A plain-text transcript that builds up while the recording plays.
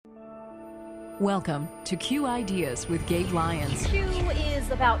Welcome to Q Ideas with Gabe Lyons. Q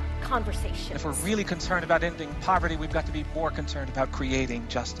is about conversation. If we're really concerned about ending poverty, we've got to be more concerned about creating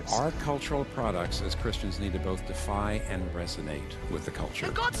justice. Our cultural products as Christians need to both defy and resonate with the culture.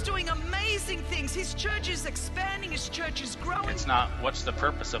 But God's doing amazing things. His church is expanding. His church is growing. It's not what's the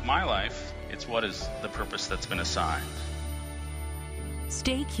purpose of my life. It's what is the purpose that's been assigned.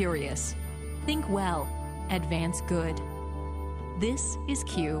 Stay curious. Think well. Advance good. This is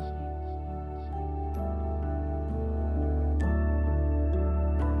Q.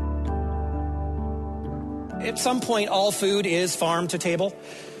 At some point, all food is farm to table.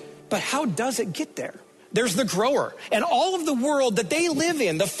 But how does it get there? There's the grower and all of the world that they live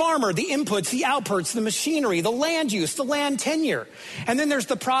in, the farmer, the inputs, the outputs, the machinery, the land use, the land tenure. And then there's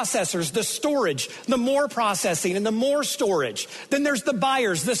the processors, the storage, the more processing and the more storage. Then there's the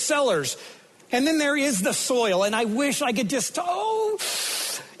buyers, the sellers. And then there is the soil. And I wish I could just, it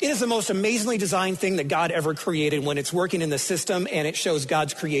is the most amazingly designed thing that God ever created when it's working in the system, and it shows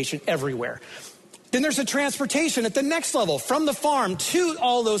God's creation everywhere. Then there's the transportation at the next level, from the farm to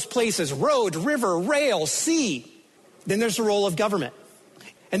all those places, road, river, rail, sea. Then there's the role of government.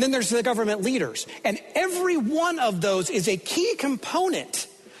 And then there's the government leaders. And every one of those is a key component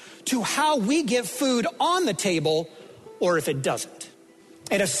to how we get food on the table, or if it doesn't.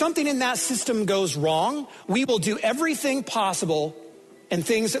 And if something in that system goes wrong, we will do everything possible and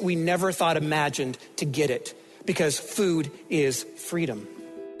things that we never thought imagined to get it, because food is freedom.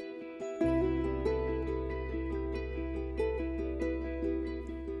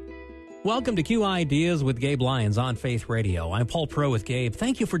 Welcome to Q Ideas with Gabe Lyons on Faith Radio. I'm Paul Pro with Gabe.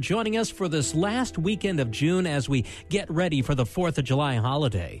 Thank you for joining us for this last weekend of June as we get ready for the 4th of July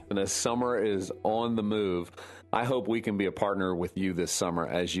holiday. And as summer is on the move, I hope we can be a partner with you this summer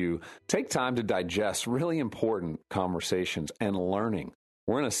as you take time to digest really important conversations and learning.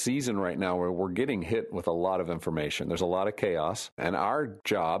 We're in a season right now where we're getting hit with a lot of information. There's a lot of chaos, and our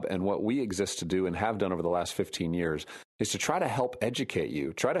job and what we exist to do and have done over the last 15 years is to try to help educate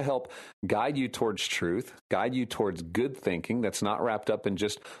you, try to help guide you towards truth, guide you towards good thinking that's not wrapped up in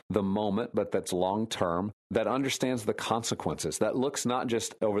just the moment, but that's long-term, that understands the consequences, that looks not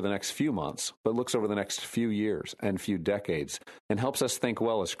just over the next few months, but looks over the next few years and few decades, and helps us think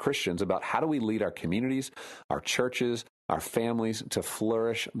well as Christians about how do we lead our communities, our churches, our families to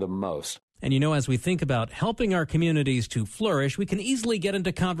flourish the most. And you know, as we think about helping our communities to flourish, we can easily get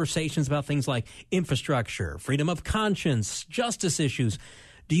into conversations about things like infrastructure, freedom of conscience, justice issues.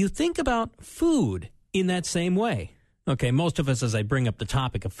 Do you think about food in that same way? Okay, most of us, as I bring up the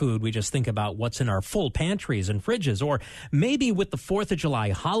topic of food, we just think about what's in our full pantries and fridges. Or maybe with the 4th of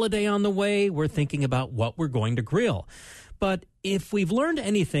July holiday on the way, we're thinking about what we're going to grill. But if we've learned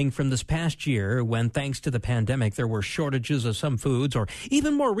anything from this past year, when thanks to the pandemic there were shortages of some foods, or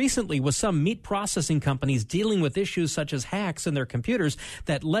even more recently with some meat processing companies dealing with issues such as hacks in their computers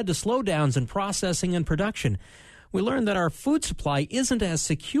that led to slowdowns in processing and production, we learned that our food supply isn't as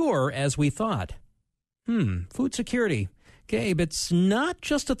secure as we thought. Food security. Gabe, it's not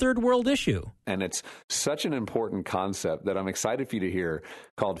just a third world issue. And it's such an important concept that I'm excited for you to hear,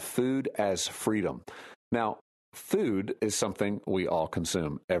 called food as freedom. Now, food is something we all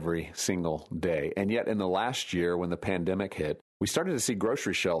consume every single day. And yet in the last year, when the pandemic hit, we started to see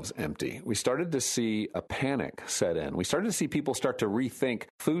grocery shelves empty. We started to see a panic set in. We started to see people start to rethink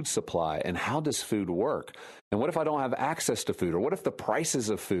food supply and how does food work? And what if I don't have access to food? Or what if the prices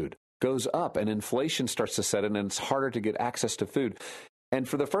of food goes up and inflation starts to set in and it's harder to get access to food? And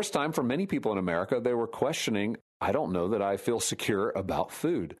for the first time, for many people in America, they were questioning, I don't know that I feel secure about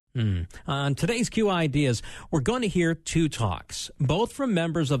food. On today's Q Ideas, we're going to hear two talks, both from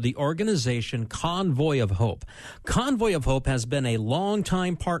members of the organization Convoy of Hope. Convoy of Hope has been a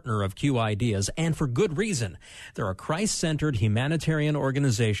longtime partner of Q Ideas, and for good reason. They're a Christ-centered humanitarian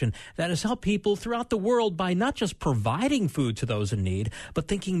organization that has helped people throughout the world by not just providing food to those in need, but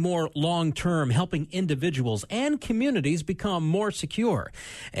thinking more long-term, helping individuals and communities become more secure.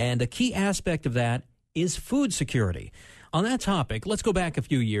 And a key aspect of that is food security. On that topic, let's go back a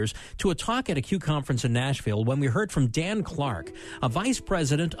few years to a talk at a Q conference in Nashville when we heard from Dan Clark, a vice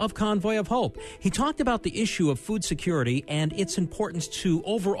president of Convoy of Hope. He talked about the issue of food security and its importance to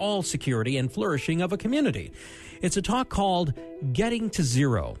overall security and flourishing of a community. It's a talk called Getting to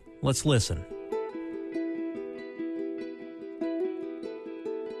Zero. Let's listen.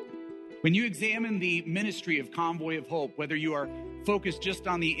 When you examine the ministry of Convoy of Hope, whether you are focused just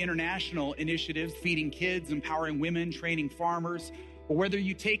on the international initiatives, feeding kids, empowering women, training farmers, or whether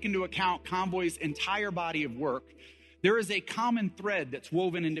you take into account Convoy's entire body of work, there is a common thread that's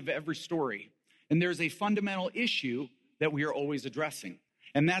woven into every story. And there's a fundamental issue that we are always addressing,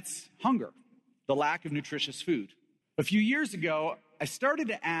 and that's hunger. the lack of nutritious food. A few years ago, I started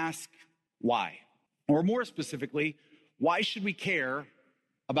to ask why, or more specifically, why should we care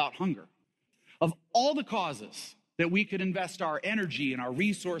about hunger? Of all the causes that we could invest our energy and our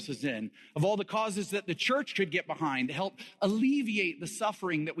resources in, of all the causes that the church could get behind to help alleviate the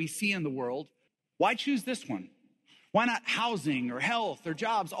suffering that we see in the world, why choose this one? Why not housing or health or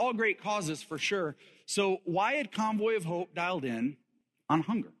jobs? All great causes for sure. So why had Convoy of Hope dialed in on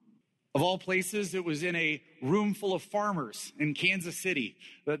hunger? Of all places, it was in a room full of farmers in Kansas City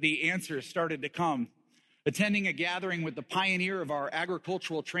that the answers started to come. Attending a gathering with the pioneer of our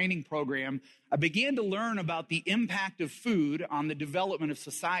agricultural training program, I began to learn about the impact of food on the development of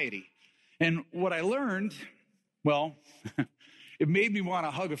society. And what I learned, well, it made me want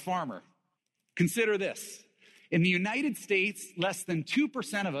to hug a farmer. Consider this. In the United States, less than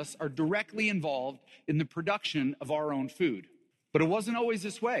 2% of us are directly involved in the production of our own food. But it wasn't always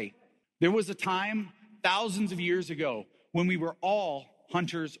this way. There was a time thousands of years ago when we were all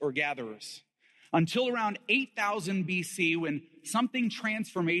hunters or gatherers, until around 8000 BC when something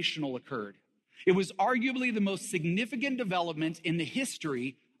transformational occurred. It was arguably the most significant development in the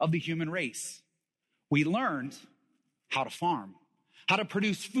history of the human race. We learned how to farm, how to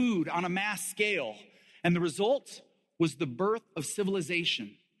produce food on a mass scale, and the result was the birth of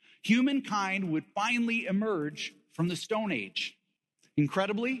civilization. Humankind would finally emerge from the Stone Age.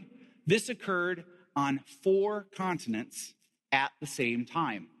 Incredibly, this occurred on 4 continents at the same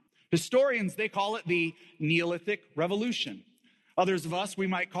time. Historians, they call it the Neolithic Revolution. Others of us, we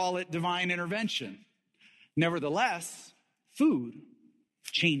might call it divine intervention. Nevertheless, food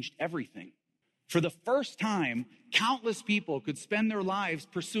changed everything. For the first time, countless people could spend their lives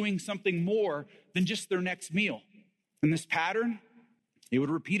pursuing something more than just their next meal. And this pattern, it would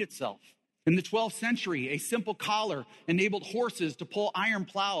repeat itself. In the 12th century, a simple collar enabled horses to pull iron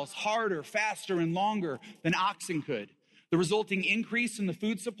plows harder, faster, and longer than oxen could. The resulting increase in the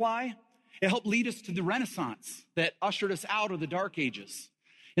food supply, it helped lead us to the Renaissance that ushered us out of the Dark Ages.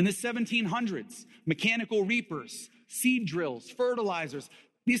 In the 1700s, mechanical reapers, seed drills, fertilizers,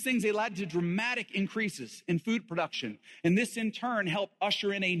 these things, they led to dramatic increases in food production. And this in turn helped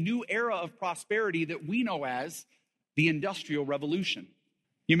usher in a new era of prosperity that we know as the Industrial Revolution.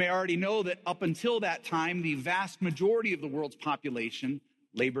 You may already know that up until that time, the vast majority of the world's population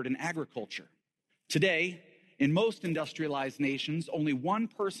labored in agriculture. Today, in most industrialized nations, only 1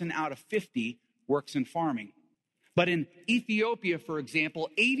 person out of 50 works in farming. But in Ethiopia, for example,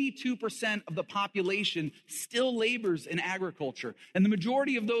 82% of the population still labors in agriculture, and the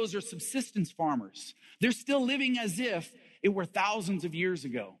majority of those are subsistence farmers. They're still living as if it were thousands of years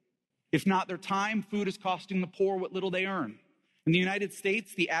ago. If not their time, food is costing the poor what little they earn. In the United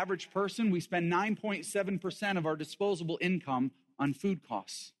States, the average person, we spend 9.7% of our disposable income on food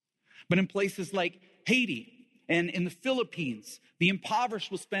costs. But in places like Haiti and in the Philippines, the impoverished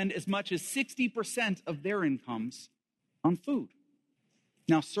will spend as much as 60% of their incomes on food.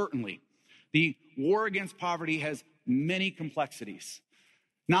 Now, certainly, the war against poverty has many complexities.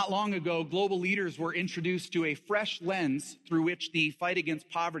 Not long ago, global leaders were introduced to a fresh lens through which the fight against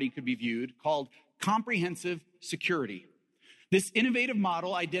poverty could be viewed, called comprehensive security. This innovative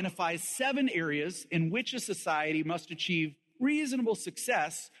model identifies 7 areas in which a society must achieve reasonable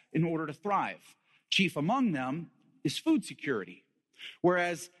success in order to thrive. Chief among them is food security.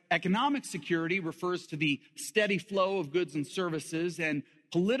 Whereas economic security refers to the steady flow of goods and services, and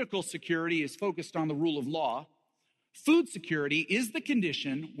political security is focused on the rule of law, food security is the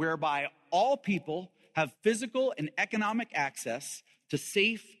condition whereby all people have physical and economic access to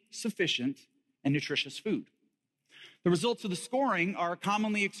safe, sufficient, and nutritious food. The results of the scoring are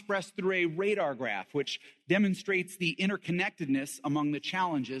commonly expressed through a radar graph, which demonstrates the interconnectedness among the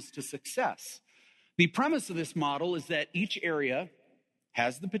challenges to success. The premise of this model is that each area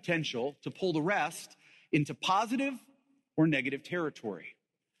has the potential to pull the rest into positive or negative territory.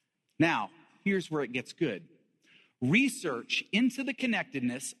 Now, here's where it gets good. Research into the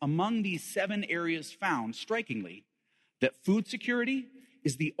connectedness among these 7 areas found, strikingly, that food security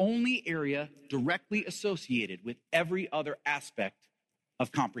is the only area directly associated with every other aspect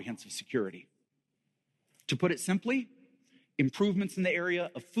of comprehensive security. To put it simply, improvements in the area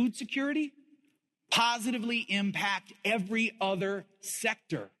of food security positively impact every other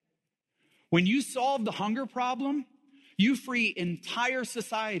sector. When you solve the hunger problem, you free entire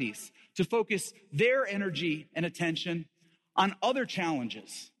societies to focus their energy and attention on other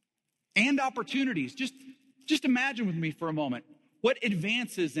challenges and opportunities. Just imagine with me for a moment what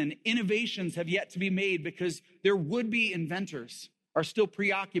advances and innovations have yet to be made because their would-be inventors are still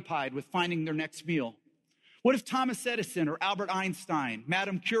preoccupied with finding their next meal. What if Thomas Edison or Albert Einstein,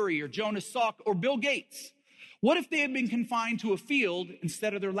 Madame Curie or Jonas Salk or Bill Gates, what if they had been confined to a field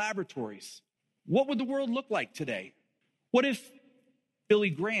instead of their laboratories? What would the world look like today? What if Billy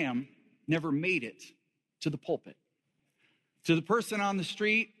Graham never made it to the pulpit? To the person on the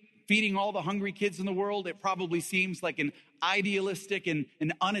street feeding all the hungry kids in the world, it probably seems like an idealistic and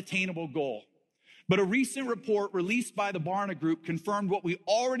an unattainable goal. But a recent report released by the Barna Group confirmed what we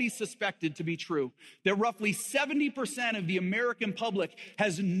already suspected to be true, that roughly 70% of the American public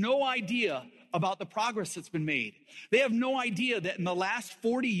has no idea about the progress that's been made. They have no idea that in the last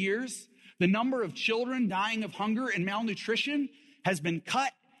 40 years, the number of children dying of hunger and malnutrition has been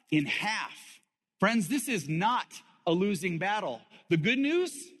cut in half. Friends, this is not a losing battle. The good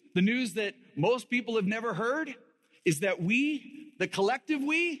news, the news that most people have never heard, is that we, the collective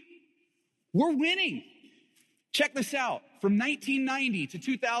we, we're winning. Check this out. From 1990 to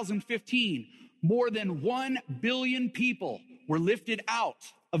 2015, more than 1 billion people were lifted out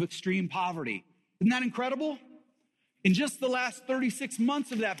of extreme poverty. Isn't that incredible? In just the last 36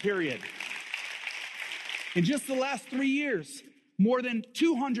 months of that period, in just the last 3 years, more than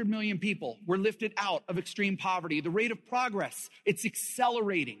 200 million people were lifted out of extreme poverty. The rate of progress, it's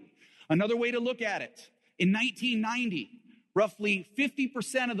accelerating. Another way to look at it, in 1990, roughly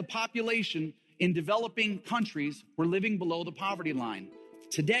 50% of the population in developing countries were living below the poverty line.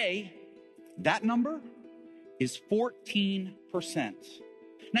 Today, that number is 14%.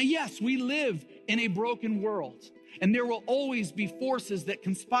 Now, yes, we live in a broken world, and there will always be forces that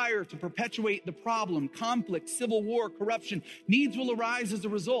conspire to perpetuate the problem. Conflict, civil war, corruption, needs will arise as a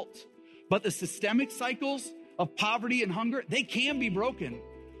result. But the systemic cycles of poverty and hunger, they can be broken.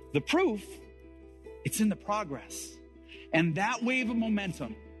 The proof, it's in the progress. And that wave of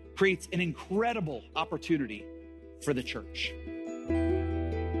momentum creates an incredible opportunity for the church.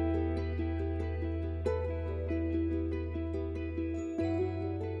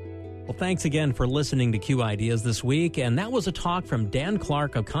 Well, thanks again for listening to Q Ideas this week. And that was a talk from Dan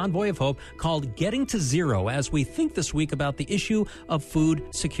Clark of Convoy of Hope called Getting to Zero, as we think this week about the issue of food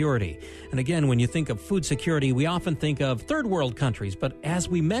security. And again, when you think of food security, we often think of third world countries. But as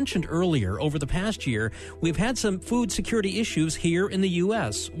we mentioned earlier, over the past year, we've had some food security issues here in the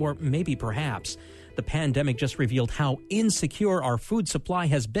U.S., or maybe perhaps the pandemic just revealed how insecure our food supply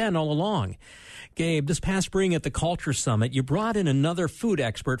has been all along. Gabe, this past spring at the Culture Summit, you brought in another food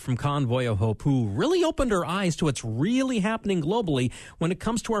expert from Convoy of Hope who really opened our eyes to what's really happening globally when it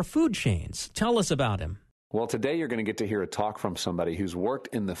comes to our food chains. Tell us about him. Well, today you're going to get to hear a talk from somebody who's worked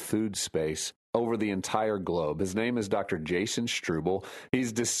in the food space over the entire globe. His name is Dr. Jason Struble.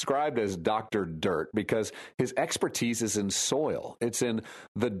 He's described as Dr. Dirt because his expertise is in soil. It's in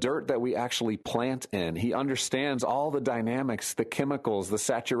the dirt that we actually plant in. He understands all the dynamics, the chemicals, the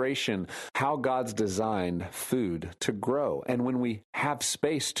saturation, how God's designed food to grow. And when we have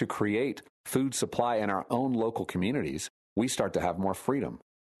space to create food supply in our own local communities, we start to have more freedom.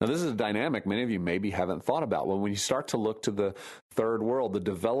 Now, this is a dynamic many of you maybe haven't thought about. When you start to look to the third world, the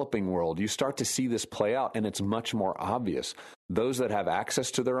developing world, you start to see this play out, and it's much more obvious. Those that have access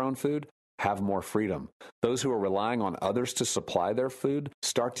to their own food have more freedom. Those who are relying on others to supply their food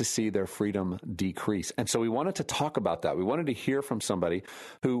start to see their freedom decrease. And so we wanted to talk about that. We wanted to hear from somebody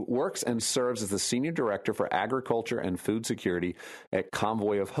who works and serves as the Senior Director for Agriculture and Food Security at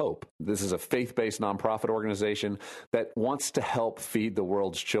Convoy of Hope. This is a faith-based nonprofit organization that wants to help feed the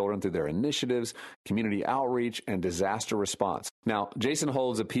world's children through their initiatives, community outreach, and disaster response. Now, Jason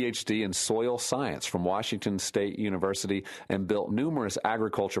holds a PhD in soil science from Washington State University and built numerous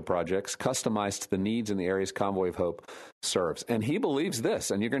agriculture projects customized to the needs in the areas Convoy of Hope serves. And he believes this,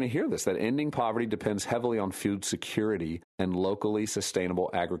 and you're going to hear this, that ending poverty depends heavily on food security and locally sustainable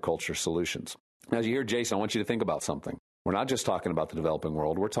agriculture solutions. Now, as you hear Jason, I want you to think about something. We're not just talking about the developing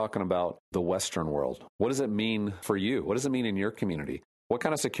world. We're talking about the Western world. What does it mean for you? What does it mean in your community? What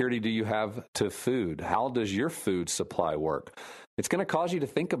kind of security do you have to food? How does your food supply work? It's going to cause you to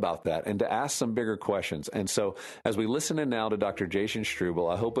think about that and to ask some bigger questions. And so as we listen in now to Dr. Jason Struble,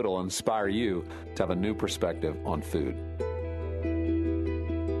 I hope it'll inspire you to have a new perspective on food.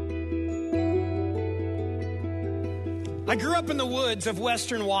 I grew up in the woods of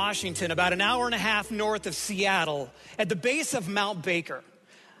western Washington, about an hour and a half north of Seattle, at the base of Mount Baker,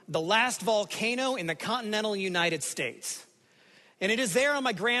 the last volcano in the continental United States. And it is there on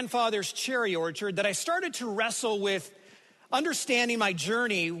my grandfather's cherry orchard that I started to wrestle with understanding my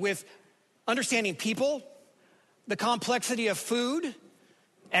journey with understanding people, the complexity of food,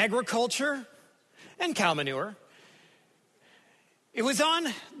 agriculture, and cow manure. It was on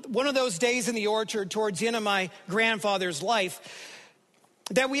one of those days in the orchard towards the end of my grandfather's life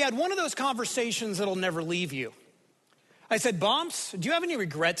that we had one of those conversations that'll never leave you. I said, Bumps, do you have any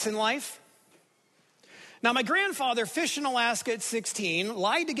regrets in life? Now, my grandfather fished in Alaska at 16,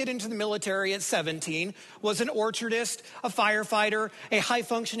 lied to get into the military at 17, was an orchardist, a firefighter, a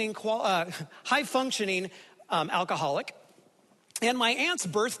high-functioning alcoholic. And my aunt's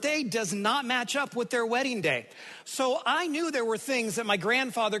birthday does not match up with their wedding day. So I knew there were things that my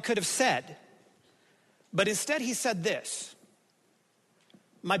grandfather could have said. But instead he said this: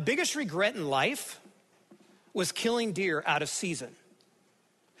 my biggest regret in life was killing deer out of season.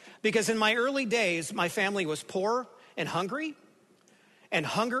 Because in my early days, my family was poor and hungry. And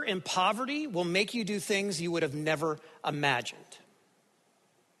hunger and poverty will make you do things you would have never imagined.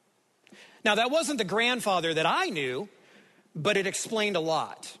 Now, that wasn't the grandfather that I knew, but it explained a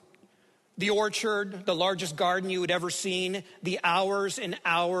lot. The orchard, the largest garden you had ever seen, the hours and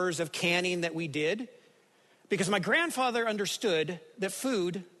hours of canning that we did. Because my grandfather understood that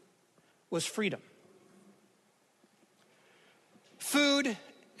food was freedom. Food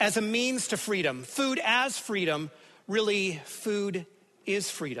as a means to freedom. Food as freedom. Really, food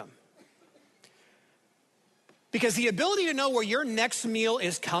is freedom. Because the ability to know where your next meal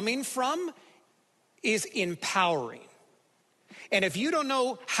is coming from is empowering. And if you don't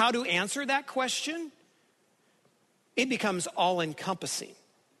know how to answer that question, it becomes all-encompassing.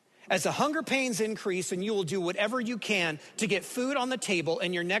 As the hunger pains increase, and you will do whatever you can to get food on the table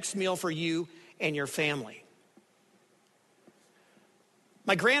and your next meal for you and your family.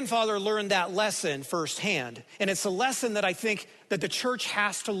 My grandfather learned that lesson firsthand, and it's a lesson that I think that the church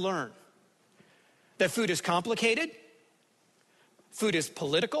has to learn. That food is complicated, food is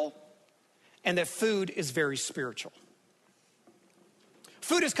political, and that food is very spiritual.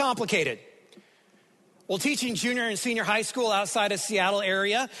 Food is complicated. Well, teaching junior and senior high school outside of Seattle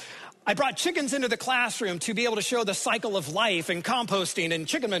area, I brought chickens into the classroom to be able to show the cycle of life and composting and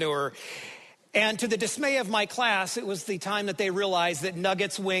chicken manure. And to the dismay of my class, it was the time that they realized that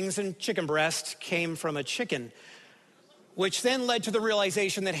nuggets, wings, and chicken breast came from a chicken, which then led to the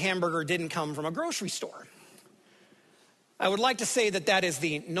realization that hamburger didn't come from a grocery store. I would like to say that that is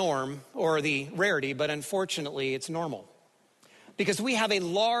the norm or the rarity, but unfortunately it's normal. Because we have a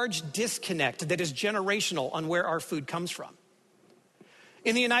large disconnect that is generational on where our food comes from.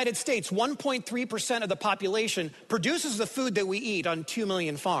 In the United States, 1.3% of the population produces the food that we eat on 2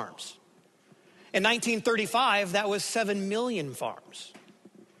 million farms. In 1935, that was 7 million farms.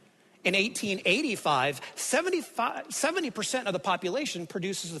 In 1885, 70% of the population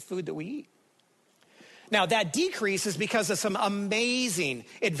produces the food that we eat. Now, that decrease is because of some amazing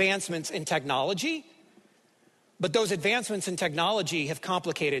advancements in technology, but those advancements in technology have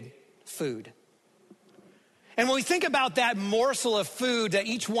complicated food. And when we think about that morsel of food that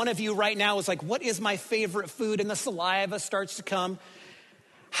each one of you right now is like, what is my favorite food? And the saliva starts to come.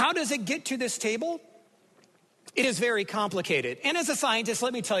 How does it get to this table? It is very complicated. And as a scientist,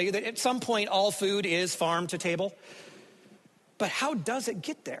 let me tell you that at some point, all food is farm to table. But how does it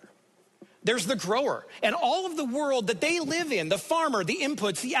get there? There's the grower and all of the world that they live in, the farmer, the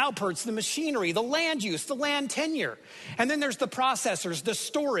inputs, the outputs, the machinery, the land use, the land tenure. And then there's the processors, the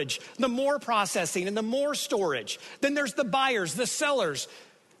storage, the more processing and the more storage. Then there's the buyers, the sellers,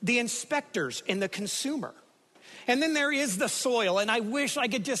 the inspectors, and the consumer. And then there is the soil, and I wish I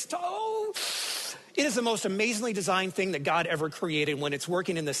could just, it is the most amazingly designed thing that God ever created when it's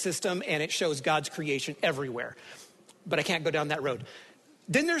working in the system, and it shows God's creation everywhere. But I can't go down that road.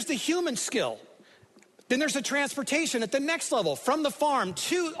 Then there's the human skill. Then there's the transportation at the next level, from the farm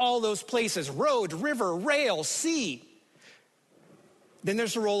to all those places, road, river, rail, sea. Then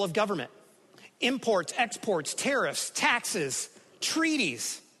there's the role of government. Imports, exports, tariffs, taxes,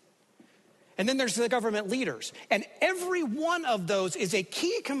 treaties. And then there's the government leaders. And every one of those is a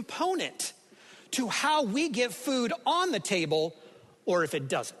key component to how we get food on the table, or if it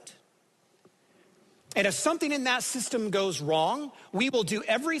doesn't. And if something in that system goes wrong, we will do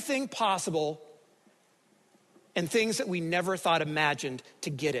everything possible and things that we never thought imagined to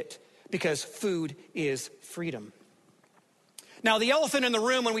get it, because food is freedom. Now, the elephant in the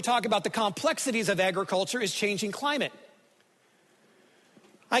room when we talk about the complexities of agriculture is changing climate.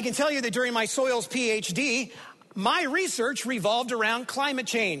 I can tell you that during my soils PhD, my research revolved around climate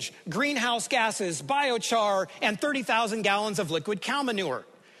change, greenhouse gases, biochar, and 30,000 gallons of liquid cow manure.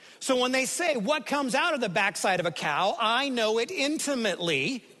 So when they say what comes out of the backside of a cow, I know it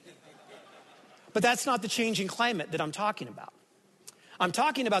intimately. But that's not the changing climate that I'm talking about. I'm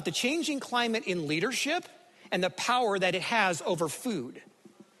talking about the changing climate in leadership and the power that it has over food.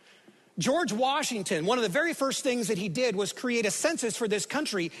 George Washington, one of the very first things that he did was create a census for this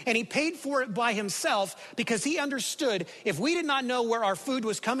country, and he paid for it by himself because he understood if we did not know where our food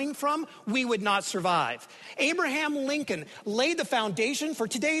was coming from, we would not survive. Abraham Lincoln laid the foundation for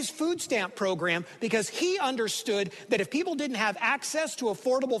today's food stamp program because he understood that if people didn't have access to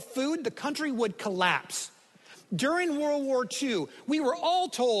affordable food, the country would collapse. During World War II, we were all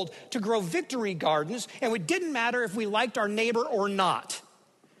told to grow victory gardens, and it didn't matter if we liked our neighbor or not.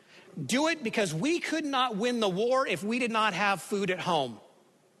 Do it because we could not win the war if we did not have food at home.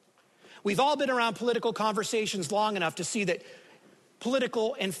 We've all been around political conversations long enough to see that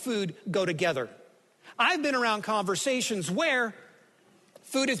political and food go together. I've been around conversations where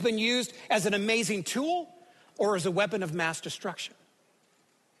food has been used as an amazing tool or as a weapon of mass destruction.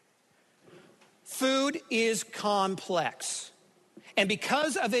 Food is complex. And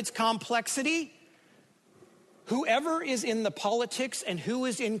because of its complexity, whoever is in the politics and who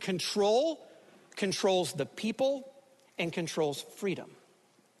is in control controls the people and controls freedom.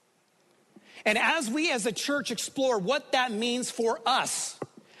 And as we as a church explore what that means for us,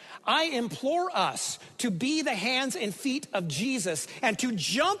 I implore us to be the hands and feet of Jesus and to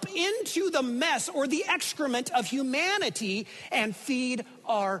jump into the mess or the excrement of humanity and feed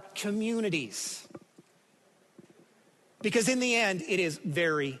our communities. Because in the end, it is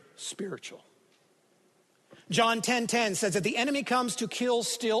very spiritual. John 10:10 says that the enemy comes to kill,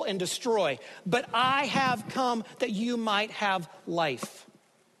 steal, and destroy, but I have come that you might have life.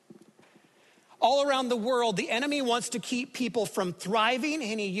 All around the world, the enemy wants to keep people from thriving,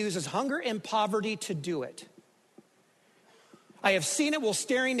 and he uses hunger and poverty to do it. I have seen it while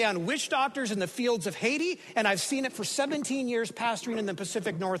staring down witch doctors in the fields of Haiti, and I've seen it for 17 years pastoring in the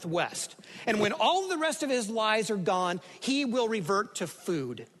Pacific Northwest. And when all of the rest of his lies are gone, he will revert to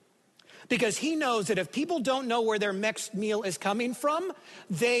food. Because he knows that if people don't know where their next meal is coming from,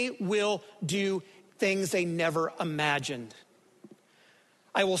 they will do things they never imagined.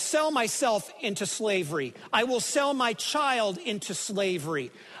 I will sell myself into slavery. I will sell my child into slavery.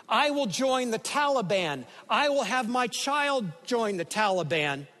 I will join the Taliban. I will have my child join the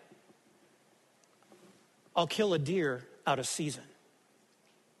Taliban. I'll kill a deer out of season.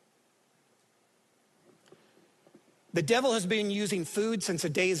 The devil has been using food since the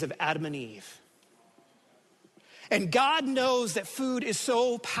days of Adam and Eve. And God knows that food is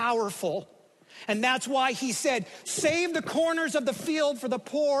so powerful. And that's why he said, save the corners of the field for the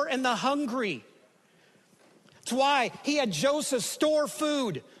poor and the hungry. That's why he had Joseph store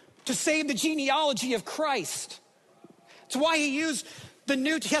food to save the genealogy of Christ. That's why he used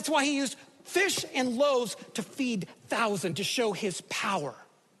fish and loaves to feed thousands to show his power.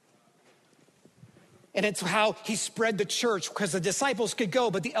 And it's how he spread the church, because the disciples could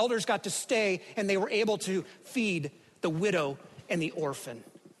go, but the elders got to stay, and they were able to feed the widow and the orphan.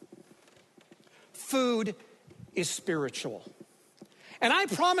 Food is spiritual. And I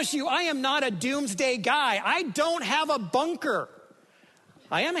promise you, I am not a doomsday guy. I don't have a bunker.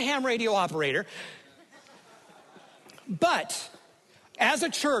 I am a ham radio operator. But as a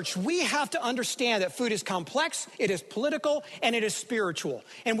church, we have to understand that food is complex, it is political, and it is spiritual.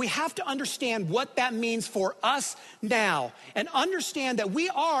 And we have to understand what that means for us now and understand that we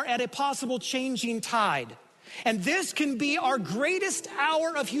are at a possible changing tide. And this can be our greatest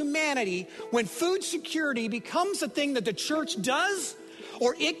hour of humanity when food security becomes a thing that the church does,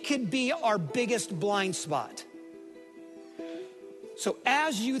 or it could be our biggest blind spot. So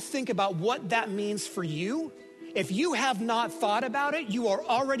as you think about what that means for you, if you have not thought about it, you are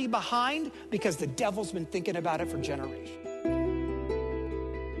already behind because the devil's been thinking about it for generations.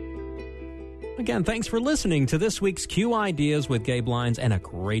 Again, thanks for listening to this week's Q Ideas with Gabe Lyons, and a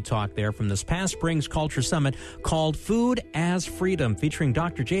great talk there from this past Springs Culture Summit called Food as Freedom, featuring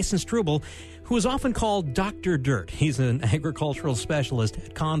Dr. Jason Struble, who is often called Dr. Dirt. He's an agricultural specialist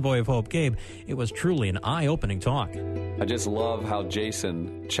at Convoy of Hope. Gabe, it was truly an eye-opening talk. I just love how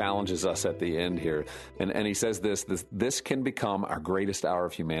Jason challenges us at the end here. And he says this can become our greatest hour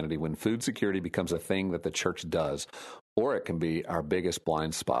of humanity when food security becomes a thing that the church does, or it can be our biggest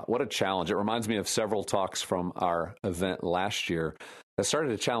blind spot. What a challenge. It reminds me of several talks from our event last year that started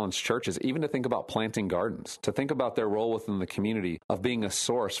to challenge churches even to think about planting gardens, to think about their role within the community of being a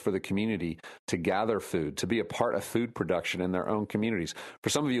source for the community to gather food, to be a part of food production in their own communities. For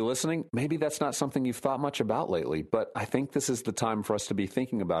some of you listening, maybe that's not something you've thought much about lately, but I think this is the time for us to be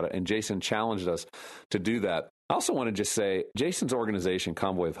thinking about it. And Jason challenged us to do that. I also want to just say, Jason's organization,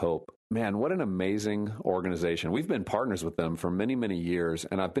 Convoy of Hope, man, what an amazing organization. We've been partners with them for many, many years,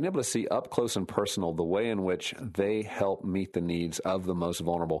 and I've been able to see up close and personal the way in which they help meet the needs of the most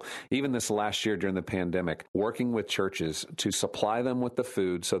vulnerable. Even this last year during the pandemic, working with churches to supply them with the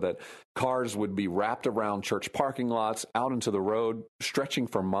food so that cars would be wrapped around church parking lots, out into the road, stretching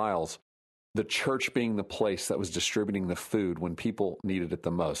for miles. The church being the place that was distributing the food when people needed it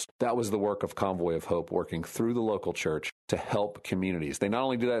the most. That was the work of Convoy of Hope, working through the local church to help communities. They not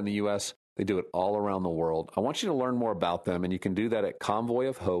only do that in the U.S., they do it all around the world. I want you to learn more about them, and you can do that at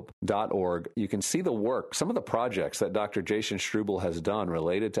convoyofhope.org. You can see the work, some of the projects that Dr. Jason Struble has done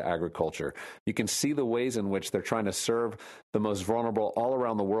related to agriculture. You can see the ways in which they're trying to serve the most vulnerable all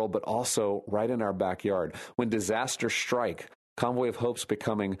around the world, but also right in our backyard. When disasters strike, Convoy of Hope's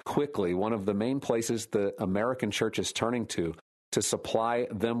becoming quickly one of the main places the American church is turning to supply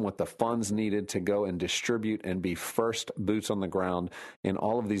them with the funds needed to go and distribute and be first boots on the ground in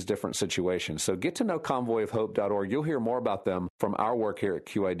all of these different situations. So get to know convoyofhope.org. You'll hear more about them from our work here at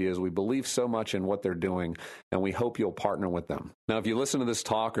Q Ideas. We believe so much in what they're doing, and we hope you'll partner with them. Now, if you listen to this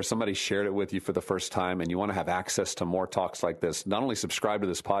talk or somebody shared it with you for the first time and you want to have access to more talks like this, not only subscribe to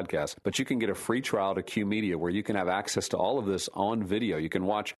this podcast, but you can get a free trial to Q Media where you can have access to all of this on video. You can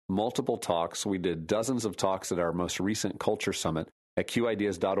watch multiple talks. We did dozens of talks at our most recent Culture Summit. At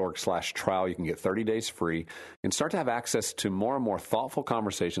qideas.org/trial, you can get 30 days free and start to have access to more and more thoughtful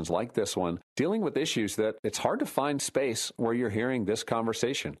conversations like this one, dealing with issues that it's hard to find space where you're hearing this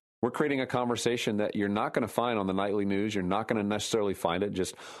conversation. We're creating a conversation that you're not going to find on the nightly news. You're not going to necessarily find it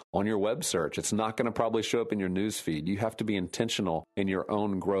just on your web search. It's not going to probably show up in your news feed. You have to be intentional in your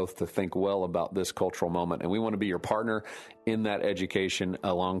own growth to think well about this cultural moment. And we want to be your partner in that education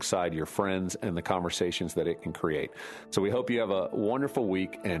alongside your friends and the conversations that it can create. So we hope you have a wonderful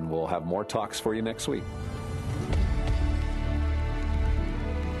week, and we'll have more talks for you next week.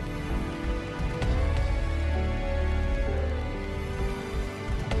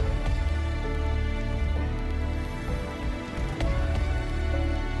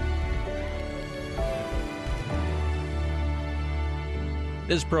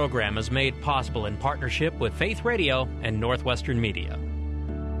 This program is made possible in partnership with Faith Radio and Northwestern Media.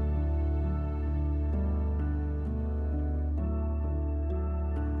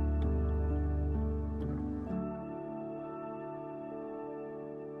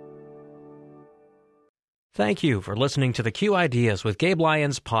 Thank you for listening to the Q Ideas with Gabe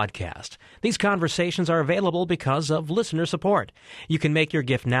Lyons podcast. These conversations are available because of listener support. You can make your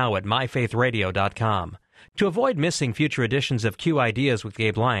gift now at myfaithradio.com. To avoid missing future editions of Q Ideas with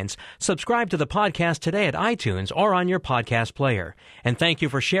Gabe Lyons, subscribe to the podcast today at iTunes or on your podcast player. And thank you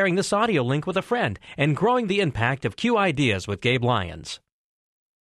for sharing this audio link with a friend and growing the impact of Q Ideas with Gabe Lyons.